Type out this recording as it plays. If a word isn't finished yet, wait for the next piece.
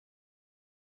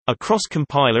A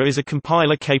cross-compiler is a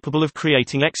compiler capable of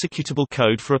creating executable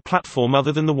code for a platform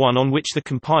other than the one on which the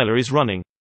compiler is running.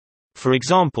 For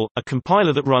example, a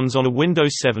compiler that runs on a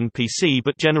Windows 7 PC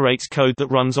but generates code that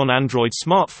runs on Android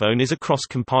smartphone is a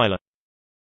cross-compiler.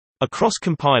 A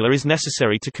cross-compiler is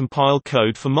necessary to compile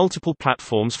code for multiple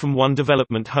platforms from one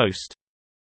development host.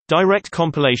 Direct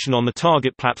compilation on the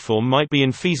target platform might be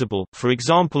infeasible, for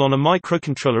example on a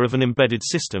microcontroller of an embedded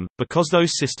system, because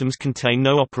those systems contain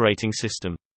no operating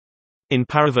system. In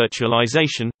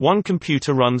paravirtualization, one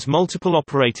computer runs multiple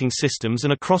operating systems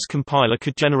and a cross-compiler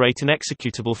could generate an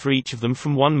executable for each of them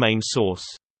from one main source.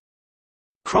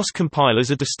 Cross-compilers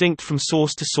are distinct from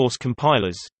source-to-source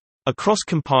compilers. A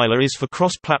cross-compiler is for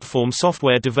cross-platform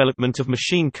software development of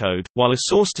machine code, while a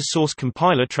source-to-source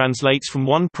compiler translates from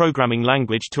one programming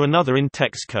language to another in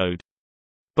text code.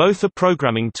 Both are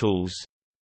programming tools.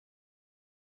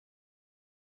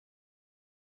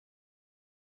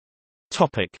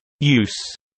 Use.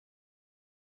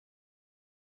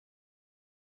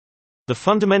 The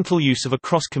fundamental use of a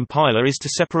cross-compiler is to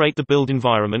separate the build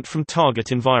environment from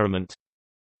target environment.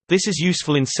 This is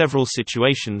useful in several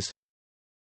situations.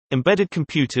 Embedded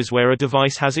computers where a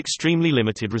device has extremely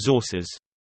limited resources.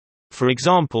 For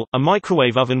example, a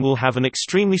microwave oven will have an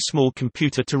extremely small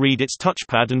computer to read its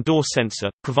touchpad and door sensor,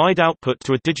 provide output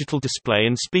to a digital display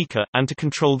and speaker, and to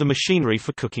control the machinery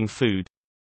for cooking food.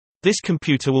 This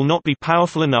computer will not be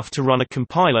powerful enough to run a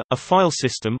compiler, a file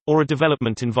system, or a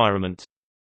development environment.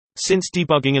 Since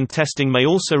debugging and testing may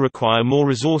also require more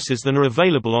resources than are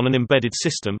available on an embedded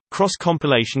system,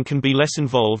 cross-compilation can be less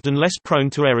involved and less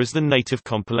prone to errors than native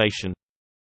compilation.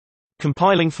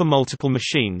 Compiling for multiple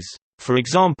machines. For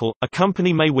example, a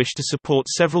company may wish to support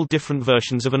several different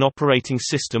versions of an operating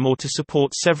system or to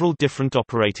support several different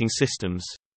operating systems.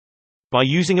 By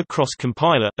using a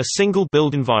cross-compiler, a single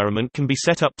build environment can be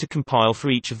set up to compile for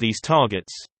each of these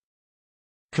targets.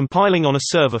 Compiling on a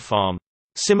server farm.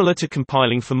 Similar to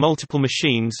compiling for multiple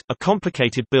machines, a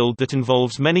complicated build that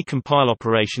involves many compile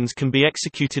operations can be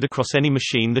executed across any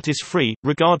machine that is free,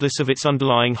 regardless of its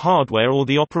underlying hardware or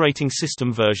the operating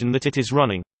system version that it is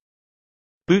running.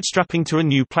 Bootstrapping to a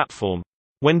new platform.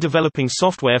 When developing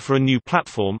software for a new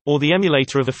platform, or the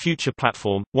emulator of a future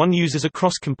platform, one uses a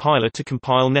cross-compiler to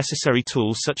compile necessary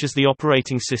tools such as the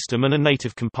operating system and a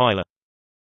native compiler.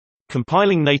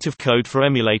 Compiling native code for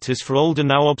emulators for older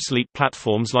now obsolete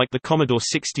platforms like the Commodore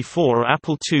 64 or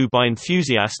Apple II by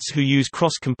enthusiasts who use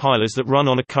cross-compilers that run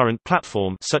on a current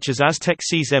platform such as Aztec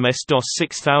C's MS-DOS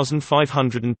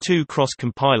 6502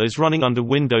 cross-compilers running under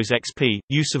Windows XP.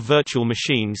 Use of virtual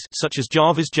machines such as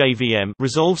Java's JVM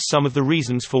resolves some of the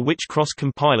reasons for which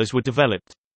cross-compilers were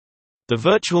developed. The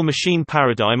virtual machine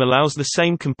paradigm allows the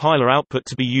same compiler output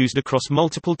to be used across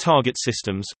multiple target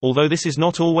systems, although this is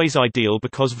not always ideal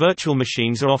because virtual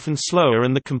machines are often slower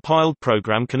and the compiled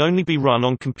program can only be run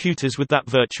on computers with that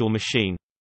virtual machine.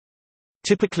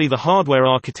 Typically the hardware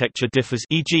architecture differs,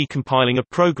 e.g. compiling a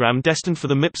program destined for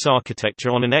the MIPS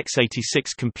architecture on an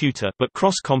x86 computer, but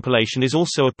cross-compilation is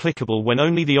also applicable when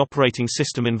only the operating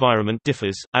system environment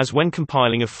differs, as when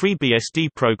compiling a FreeBSD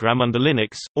program under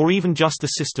Linux, or even just the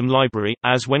system library,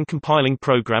 as when compiling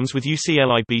programs with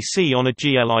UCLibc on a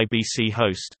glibc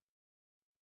host.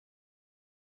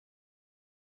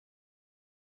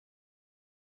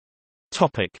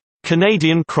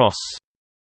 Canadian cross.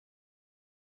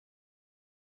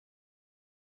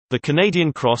 The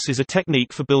Canadian cross is a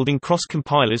technique for building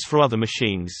cross-compilers for other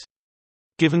machines.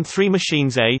 Given three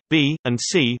machines A, B, and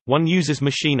C, one uses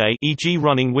machine A, e.g.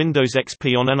 running Windows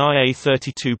XP on an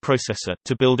IA32 processor,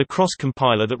 to build a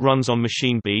cross-compiler that runs on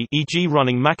machine B, e.g.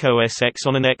 running Mac OS X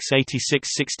on an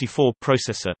x86-64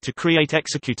 processor, to create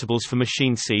executables for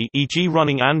machine C, e.g.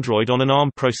 running Android on an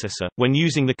ARM processor. When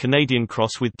using the Canadian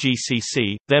cross with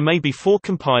GCC, there may be four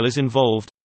compilers involved.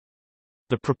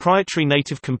 The proprietary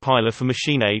native compiler for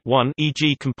machine A,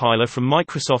 e.g. compiler from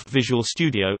Microsoft Visual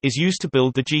Studio, is used to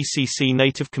build the GCC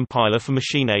native compiler for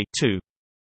machine A.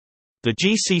 The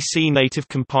GCC native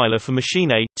compiler for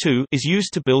machine A, is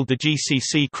used to build the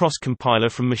GCC cross-compiler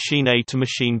from machine A to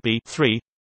machine B.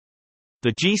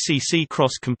 The GCC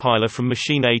cross-compiler from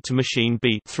machine A to machine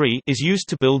B. is used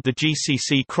to build the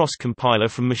GCC cross-compiler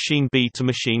from machine B to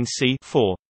machine C.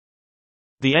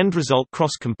 The end result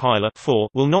cross-compiler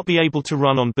will not be able to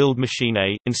run on build machine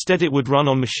A, instead it would run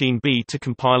on machine B to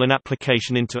compile an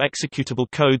application into executable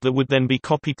code that would then be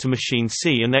copied to machine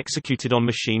C and executed on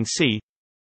machine C.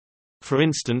 For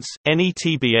instance,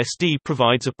 NETBSD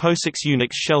provides a POSIX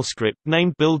Unix shell script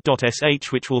named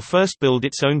build.sh which will first build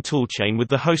its own toolchain with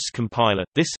the host's compiler.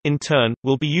 This, in turn,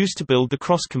 will be used to build the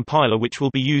cross-compiler which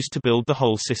will be used to build the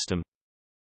whole system.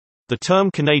 The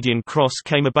term Canadian Cross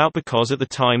came about because at the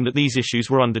time that these issues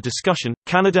were under discussion,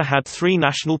 Canada had three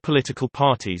national political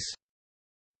parties.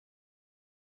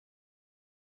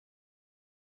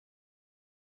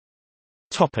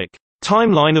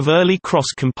 Timeline of early cross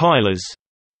compilers.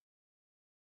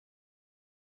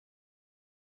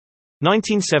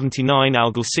 1979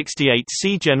 ALGOL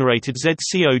 68C generated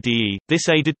ZCODE. This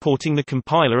aided porting the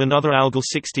compiler and other ALGOL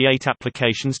 68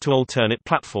 applications to alternate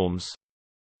platforms.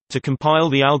 To compile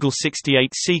the ALGOL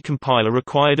 68C compiler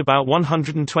required about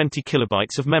 120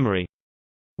 kilobytes of memory.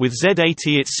 With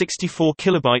Z80 its 64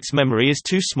 kilobytes memory is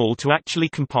too small to actually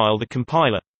compile the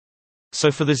compiler.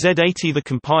 So for the Z80 the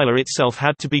compiler itself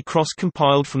had to be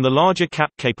cross-compiled from the larger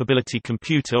CAP capability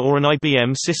computer or an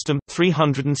IBM System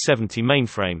 370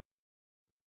 mainframe.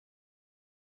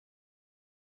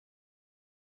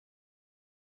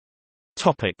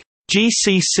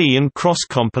 GCC and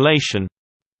cross-compilation.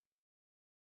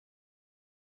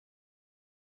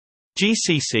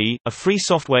 GCC, a free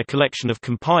software collection of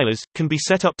compilers, can be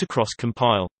set up to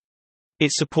cross-compile.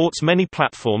 It supports many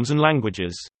platforms and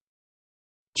languages.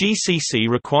 GCC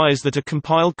requires that a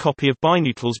compiled copy of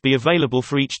binutils be available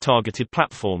for each targeted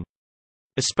platform.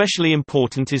 Especially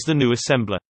important is the new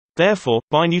assembler. Therefore,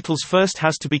 binutils first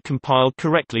has to be compiled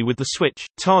correctly with the switch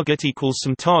target equals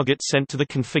some target sent to the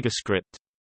configure script.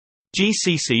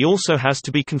 GCC also has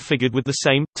to be configured with the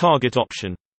same target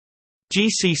option.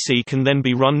 GCC can then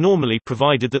be run normally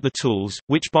provided that the tools,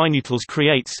 which binutils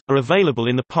creates, are available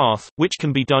in the path, which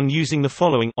can be done using the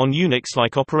following on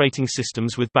Unix-like operating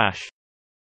systems with bash.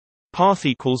 Path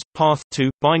equals path2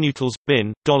 binutils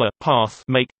bin $path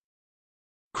make.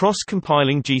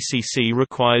 Cross-compiling GCC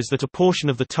requires that a portion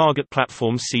of the target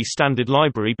platform's C standard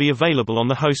library be available on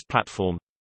the host platform.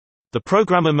 The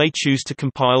programmer may choose to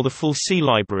compile the full C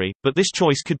library, but this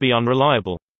choice could be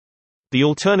unreliable. The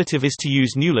alternative is to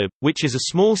use newlib, which is a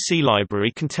small C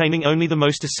library containing only the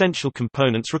most essential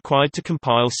components required to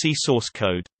compile C source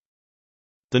code.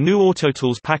 The new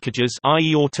AutoTools packages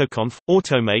i.e. AutoConf,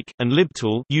 AutoMake, and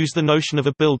libtool use the notion of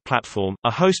a build platform,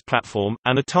 a host platform,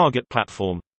 and a target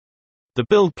platform. The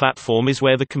build platform is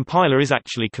where the compiler is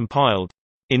actually compiled.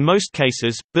 In most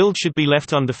cases, build should be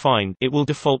left undefined, it will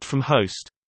default from host.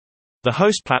 The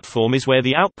host platform is where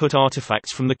the output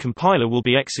artifacts from the compiler will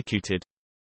be executed.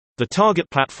 The target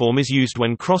platform is used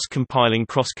when cross-compiling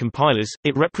cross-compilers,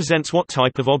 it represents what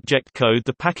type of object code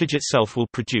the package itself will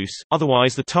produce,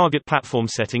 otherwise the target platform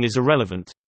setting is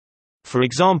irrelevant. For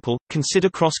example,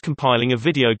 consider cross-compiling a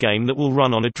video game that will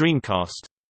run on a Dreamcast.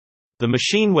 The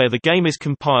machine where the game is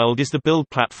compiled is the build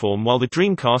platform while the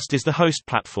Dreamcast is the host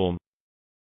platform.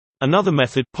 Another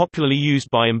method popularly used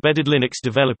by embedded Linux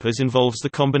developers involves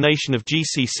the combination of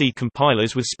GCC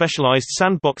compilers with specialized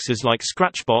sandboxes like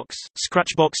Scratchbox,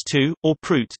 Scratchbox 2, or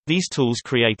Proot. These tools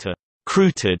create a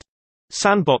crooted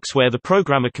sandbox where the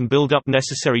programmer can build up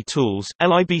necessary tools,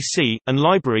 libc, and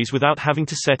libraries without having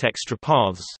to set extra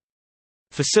paths.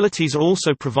 Facilities are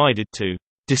also provided to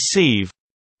deceive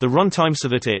the runtime so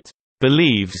that it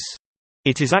believes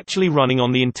it is actually running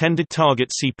on the intended target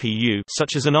CPU,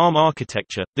 such as an ARM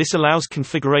architecture. This allows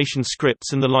configuration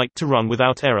scripts and the like to run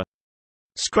without error.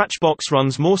 Scratchbox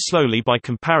runs more slowly by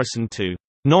comparison to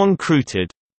non-crooted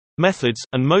methods,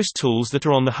 and most tools that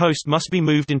are on the host must be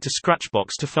moved into Scratchbox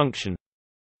to function.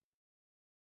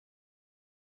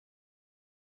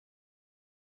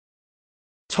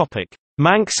 Topic: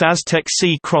 Manx Aztec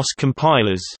C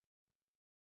cross-compilers.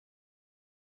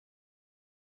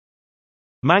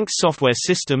 Manx Software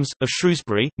Systems, of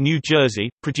Shrewsbury, New Jersey,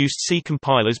 produced C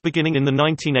compilers beginning in the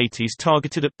 1980s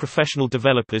targeted at professional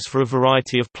developers for a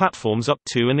variety of platforms up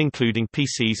to and including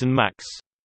PCs and Macs.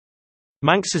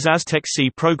 Manx's Aztec C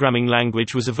programming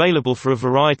language was available for a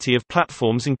variety of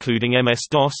platforms including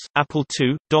MS-DOS, Apple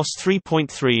II, DOS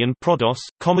 3.3 and ProDOS,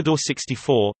 Commodore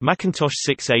 64, Macintosh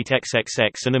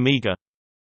 68XXX and Amiga.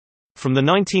 From the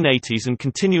 1980s and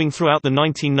continuing throughout the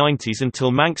 1990s until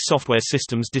Manx Software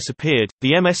Systems disappeared,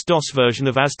 the MS-DOS version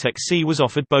of Aztec C was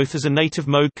offered both as a native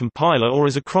mode compiler or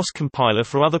as a cross-compiler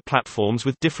for other platforms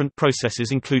with different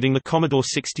processors including the Commodore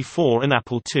 64 and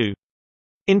Apple II.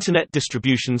 Internet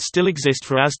distributions still exist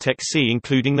for Aztec C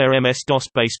including their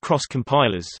MS-DOS-based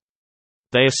cross-compilers.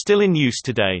 They are still in use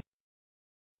today.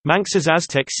 Manx's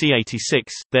Aztec C86,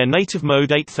 their native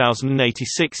mode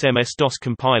 8086 MS-DOS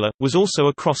compiler, was also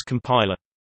a cross-compiler.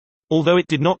 Although it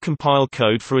did not compile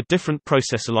code for a different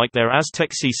processor like their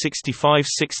Aztec C65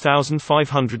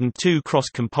 6502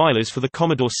 cross-compilers for the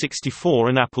Commodore 64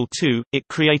 and Apple II, it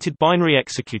created binary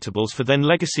executables for then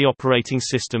legacy operating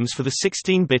systems for the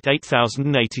 16-bit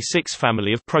 8086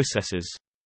 family of processors.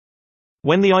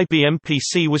 When the IBM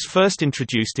PC was first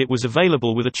introduced, it was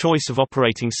available with a choice of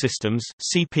operating systems,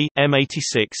 CP,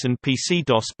 M86 and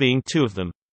PC-DOS being two of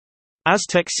them.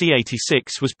 Aztec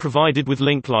C86 was provided with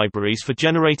link libraries for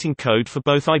generating code for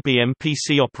both IBM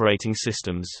PC operating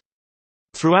systems.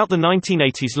 Throughout the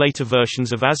 1980s, later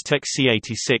versions of Aztec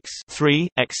C86 3,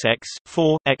 XX,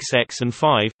 4, XX and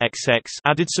 5, XX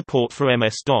added support for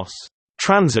MS-DOS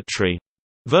transitory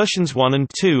versions 1 and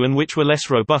 2, and which were less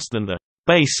robust than the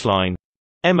baseline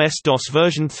MS-DOS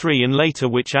version 3 and later,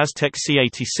 which Aztec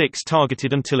C86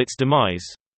 targeted until its demise.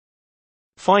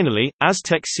 Finally,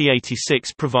 Aztec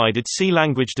C86 provided C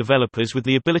language developers with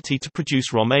the ability to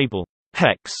produce ROM-able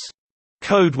hex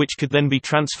code, which could then be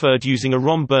transferred using a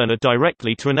ROM burner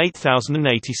directly to an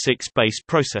 8086-based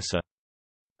processor.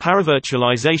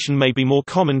 Paravirtualization may be more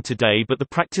common today, but the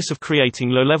practice of creating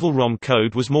low-level ROM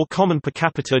code was more common per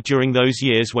capita during those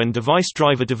years when device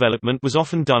driver development was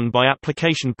often done by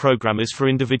application programmers for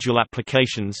individual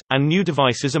applications, and new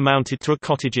devices amounted to a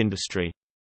cottage industry.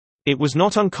 It was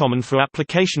not uncommon for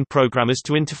application programmers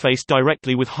to interface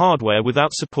directly with hardware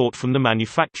without support from the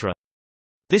manufacturer.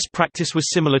 This practice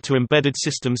was similar to embedded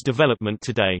systems development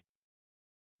today.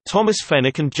 Thomas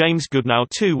Fenwick and James Goodnow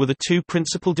too were the two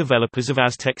principal developers of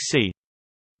Aztec C.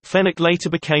 Fenwick later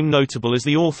became notable as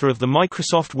the author of the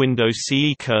Microsoft Windows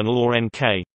CE kernel, or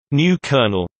NK, new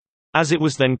kernel, as it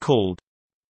was then called.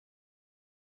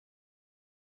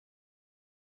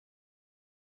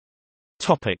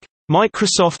 Topic: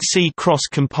 Microsoft C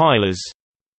cross-compilers.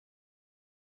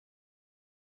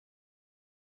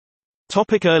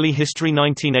 Early history.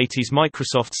 1980s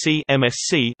Microsoft C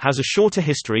 (MSC) has a shorter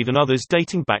history than others,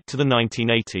 dating back to the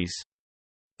 1980s.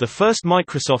 The first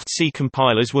Microsoft C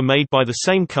compilers were made by the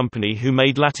same company who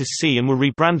made Lattice C and were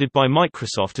rebranded by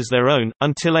Microsoft as their own,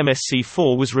 until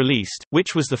MSC4 was released,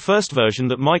 which was the first version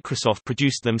that Microsoft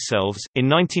produced themselves. In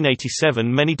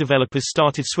 1987, many developers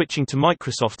started switching to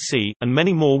Microsoft C, and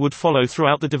many more would follow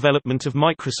throughout the development of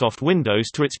Microsoft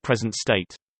Windows to its present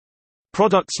state.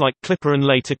 Products like Clipper and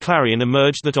later Clarion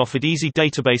emerged that offered easy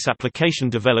database application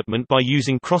development by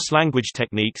using cross-language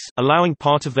techniques, allowing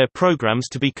part of their programs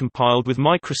to be compiled with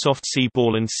Microsoft C.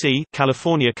 Ball & C,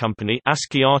 California Company,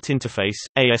 ASCII Art Interface,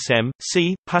 ASM,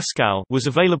 C. Pascal was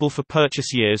available for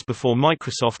purchase years before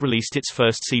Microsoft released its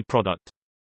first C product.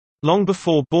 Long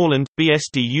before Ball &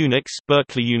 BSD Unix,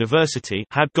 Berkeley University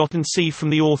had gotten C from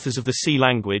the authors of the C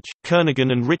language,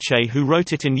 Kernighan and Ritchie, who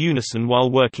wrote it in unison while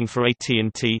working for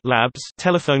AT&T Labs,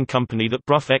 telephone company that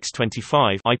brought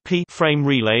X25 IP frame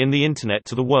relay and the Internet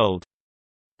to the world.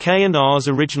 K&R's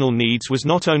original needs was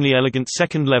not only elegant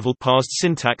second-level parsed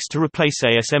syntax to replace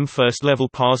ASM first-level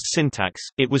parsed syntax,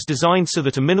 it was designed so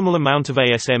that a minimal amount of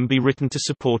ASM be written to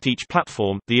support each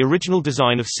platform. The original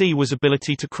design of C was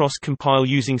ability to cross-compile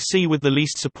using C with the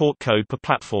least support code per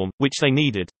platform, which they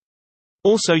needed.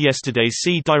 Also, yesterday's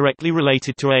C directly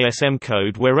related to ASM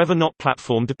code wherever not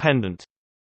platform-dependent.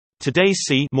 Today's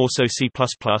C, more so C++,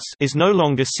 is no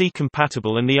longer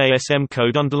C-compatible, and the ASM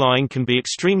code underlying can be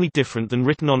extremely different than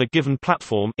written on a given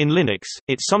platform. In Linux,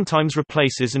 it sometimes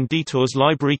replaces and detours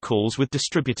library calls with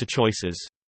distributor choices.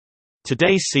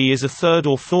 Today's C is a third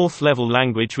or fourth level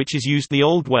language which is used the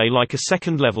old way, like a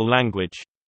second level language.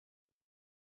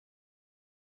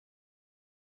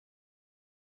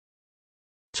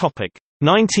 Topic: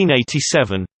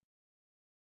 1987.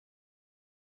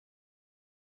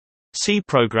 C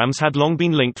programs had long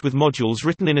been linked with modules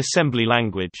written in assembly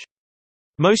language.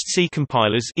 Most C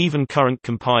compilers, even current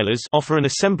compilers, offer an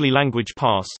assembly language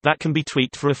pass that can be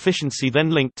tweaked for efficiency, then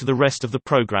linked to the rest of the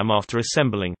program after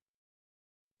assembling.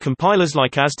 Compilers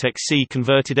like Aztec C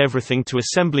converted everything to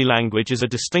assembly language as a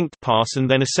distinct pass and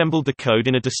then assembled the code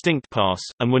in a distinct pass,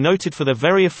 and were noted for their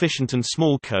very efficient and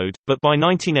small code, but by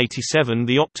 1987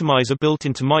 the optimizer built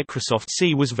into Microsoft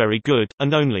C was very good,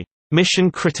 and only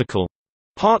mission-critical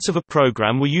parts of a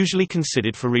program were usually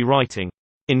considered for rewriting.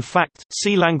 In fact,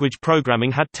 C language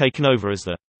programming had taken over as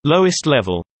the lowest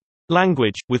level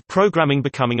language, with programming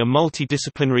becoming a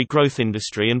multidisciplinary growth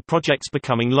industry and projects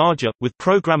becoming larger, with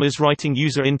programmers writing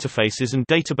user interfaces and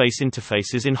database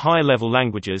interfaces in higher level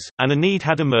languages, and a need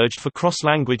had emerged for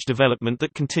cross-language development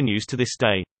that continues to this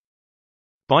day.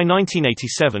 By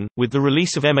 1987, with the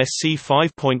release of MSC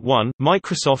 5.1,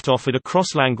 Microsoft offered a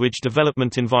cross-language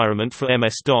development environment for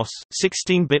MS-DOS,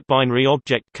 16-bit binary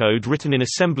object code written in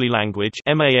assembly language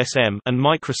 (MASM), and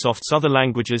Microsoft's other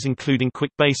languages including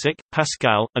QuickBasic,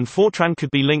 Pascal, and Fortran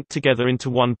could be linked together into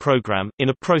one program, in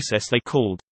a process they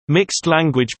called mixed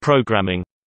language programming,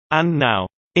 and now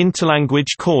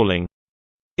interlanguage calling.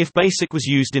 If BASIC was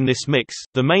used in this mix,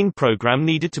 the main program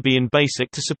needed to be in BASIC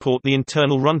to support the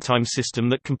internal runtime system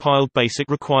that compiled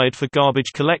BASIC required for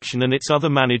garbage collection and its other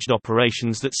managed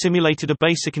operations that simulated a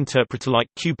BASIC interpreter like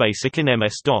QBasic in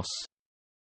MS-DOS.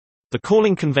 The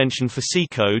calling convention for C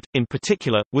code, in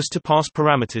particular, was to pass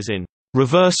parameters in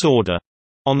reverse order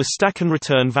on the stack and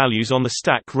return values on the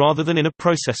stack rather than in a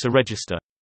processor register.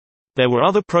 There were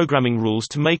other programming rules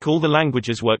to make all the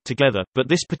languages work together, but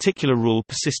this particular rule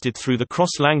persisted through the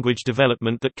cross-language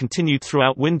development that continued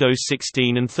throughout Windows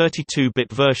 16 and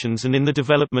 32-bit versions and in the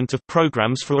development of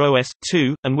programs for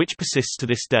OS/2, and which persists to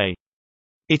this day.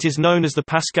 It is known as the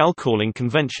Pascal calling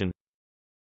convention.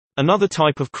 Another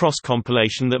type of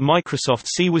cross-compilation that Microsoft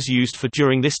C was used for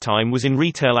during this time was in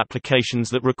retail applications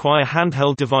that require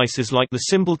handheld devices like the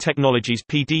Symbol Technologies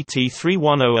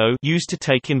PDT-3100 used to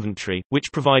take inventory,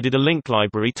 which provided a link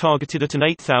library targeted at an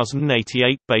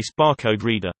 8088 base barcode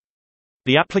reader.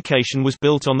 The application was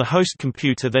built on the host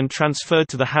computer, then transferred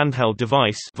to the handheld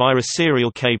device via a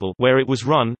serial cable where it was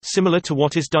run, similar to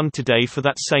what is done today for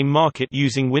that same market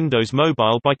using Windows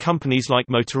Mobile by companies like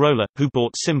Motorola, who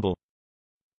bought Symbol.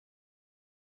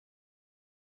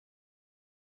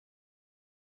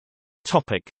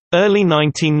 Early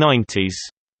 1990s.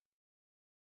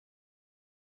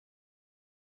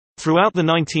 Throughout the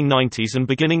 1990s and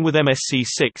beginning with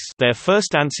MSC6, their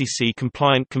first ANSI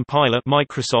C-compliant compiler,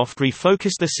 Microsoft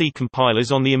refocused the C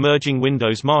compilers on the emerging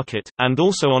Windows market, and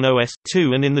also on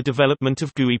OS/2 and in the development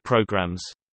of GUI programs.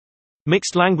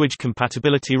 Mixed language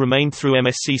compatibility remained through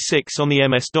MSC6 on the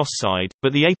MS-DOS side,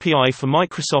 but the API for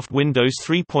Microsoft Windows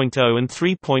 3.0 and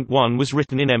 3.1 was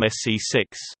written in MSC6.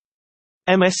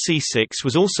 MSC6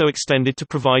 was also extended to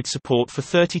provide support for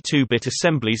 32-bit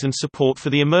assemblies and support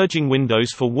for the emerging Windows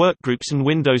for Workgroups and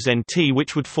Windows NT,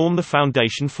 which would form the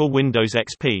foundation for Windows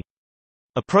XP.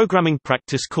 A programming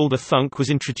practice called a thunk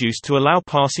was introduced to allow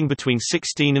passing between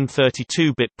 16 and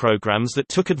 32-bit programs that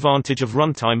took advantage of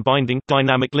runtime binding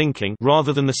dynamic linking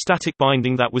rather than the static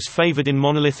binding that was favored in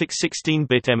monolithic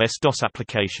 16-bit MS-DOS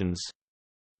applications.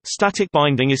 Static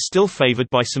binding is still favored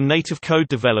by some native code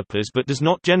developers but does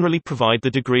not generally provide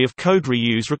the degree of code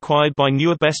reuse required by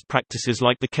newer best practices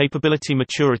like the Capability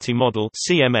Maturity Model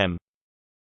 (CMM).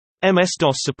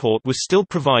 MS-DOS support was still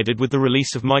provided with the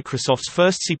release of Microsoft's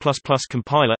first C++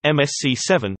 compiler,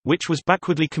 MSC7, which was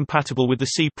backwardly compatible with the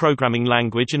C programming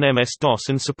language and MS-DOS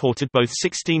and supported both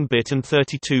 16-bit and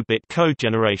 32-bit code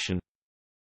generation.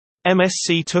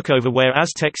 MSC took over where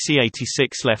Aztec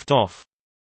C86 left off.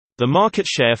 The market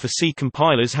share for C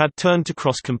compilers had turned to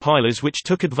cross-compilers which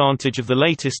took advantage of the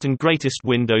latest and greatest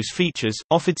Windows features,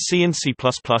 offered C and C++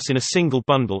 in a single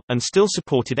bundle, and still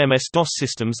supported MS-DOS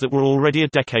systems that were already a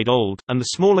decade old, and the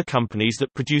smaller companies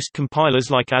that produced compilers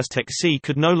like Aztec C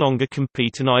could no longer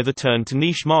compete and either turned to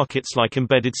niche markets like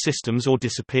embedded systems or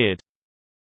disappeared.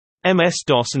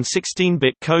 MS-DOS and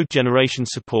 16-bit code generation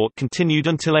support continued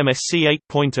until MSC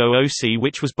 8.00C,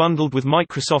 which was bundled with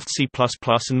Microsoft C++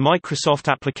 and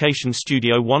Microsoft Application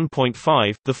Studio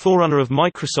 1.5, the forerunner of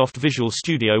Microsoft Visual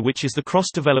Studio, which is the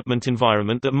cross-development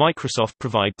environment that Microsoft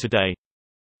provide today.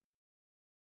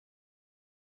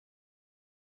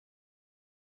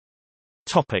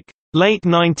 Late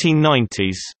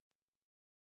 1990s.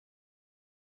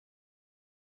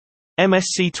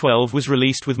 MSC12 was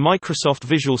released with Microsoft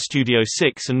Visual Studio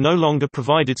 6 and no longer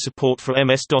provided support for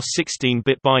MS-DOS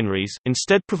 16-bit binaries,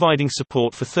 instead providing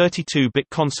support for 32-bit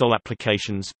console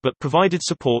applications, but provided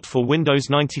support for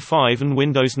Windows 95 and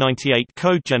Windows 98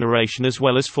 code generation as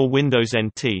well as for Windows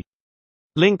NT.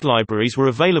 Link libraries were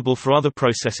available for other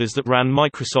processors that ran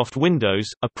Microsoft Windows,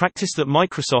 a practice that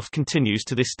Microsoft continues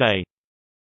to this day.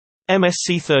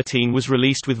 MSC13 was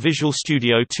released with Visual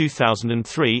Studio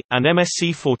 2003, and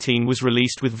MSC14 was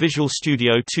released with Visual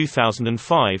Studio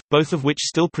 2005, both of which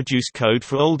still produce code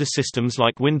for older systems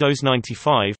like Windows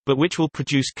 95, but which will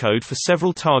produce code for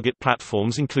several target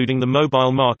platforms including the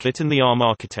mobile market and the ARM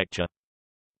architecture.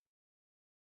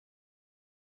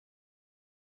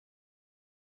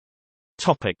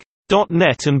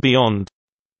 .NET and beyond.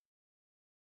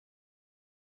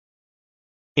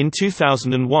 In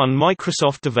 2001,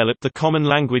 Microsoft developed the Common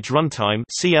Language Runtime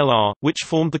 (CLR), which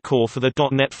formed the core for the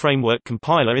 .NET Framework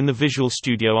compiler in the Visual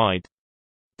Studio IDE.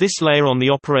 This layer on the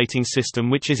operating system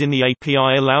which is in the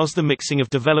API allows the mixing of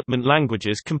development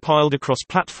languages compiled across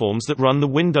platforms that run the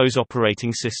Windows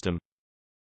operating system.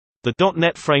 The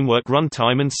 .NET Framework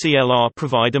Runtime and CLR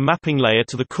provide a mapping layer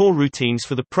to the core routines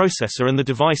for the processor and the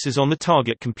devices on the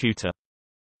target computer.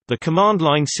 The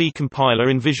command-line C compiler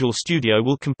in Visual Studio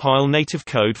will compile native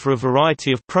code for a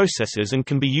variety of processors and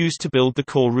can be used to build the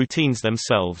core routines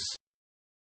themselves.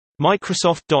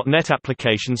 Microsoft.NET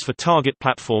applications for target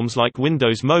platforms like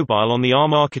Windows Mobile on the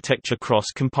ARM architecture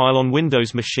cross-compile on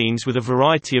Windows machines with a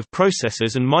variety of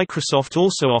processors, and Microsoft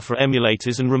also offer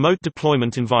emulators and remote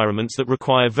deployment environments that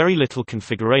require very little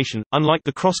configuration, unlike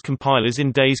the cross-compilers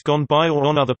in days gone by or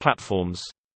on other platforms.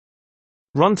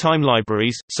 Runtime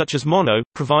libraries, such as Mono,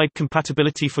 provide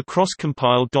compatibility for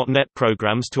cross-compiled .NET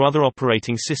programs to other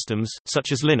operating systems,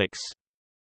 such as Linux.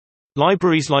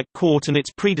 Libraries like Qt and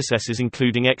its predecessors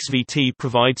including XVT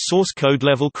provide source code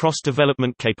level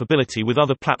cross-development capability with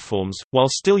other platforms, while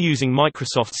still using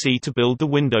Microsoft C to build the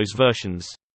Windows versions.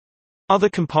 Other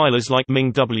compilers like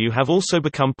MingW have also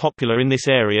become popular in this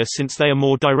area since they are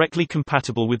more directly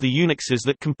compatible with the Unixes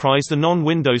that comprise the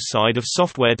non-Windows side of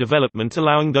software development,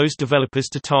 allowing those developers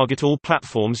to target all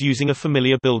platforms using a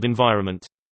familiar build environment.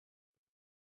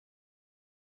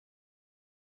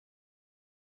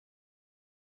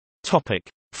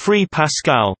 Free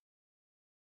Pascal.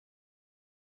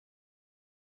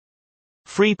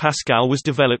 Free Pascal was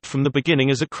developed from the beginning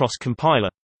as a cross-compiler.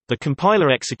 The compiler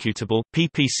executable,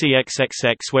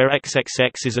 PPC-XXX, where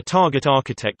XXX is a target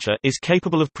architecture, is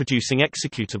capable of producing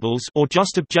executables or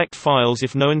just object files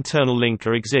if no internal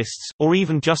linker exists, or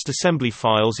even just assembly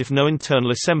files if no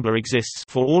internal assembler exists,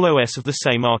 for all OS of the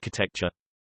same architecture.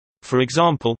 For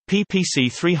example,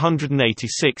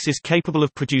 PPC-386 is capable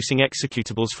of producing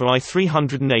executables for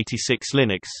i386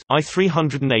 Linux,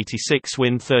 i386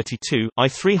 Win32,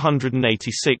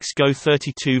 i386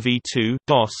 Go32v2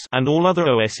 DOS, and all other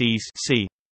OSes C.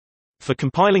 For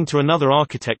compiling to another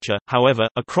architecture, however,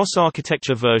 a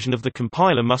cross-architecture version of the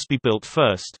compiler must be built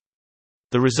first.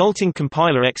 The resulting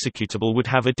compiler executable would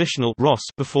have additional ROS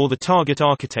before the target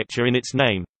architecture in its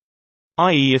name.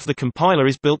 I.e., if the compiler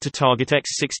is built to target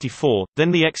x64,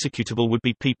 then the executable would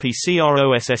be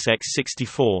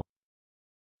PPC-ROSSX64.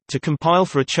 To compile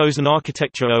for a chosen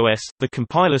architecture OS, the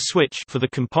compiler switch for the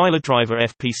compiler driver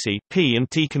FPC P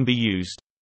and T can be used.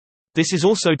 This is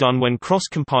also done when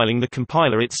cross-compiling the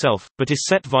compiler itself, but is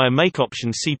set via make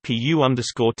option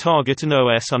CPU_target and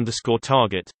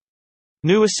OS_target.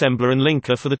 New assembler and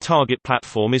linker for the target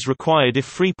platform is required if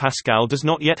Free Pascal does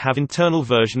not yet have internal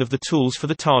version of the tools for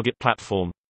the target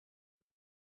platform.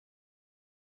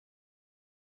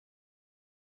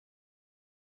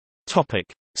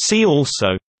 See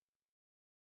also: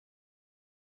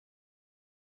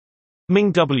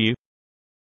 MingW,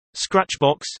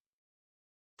 Scratchbox,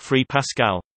 Free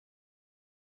Pascal.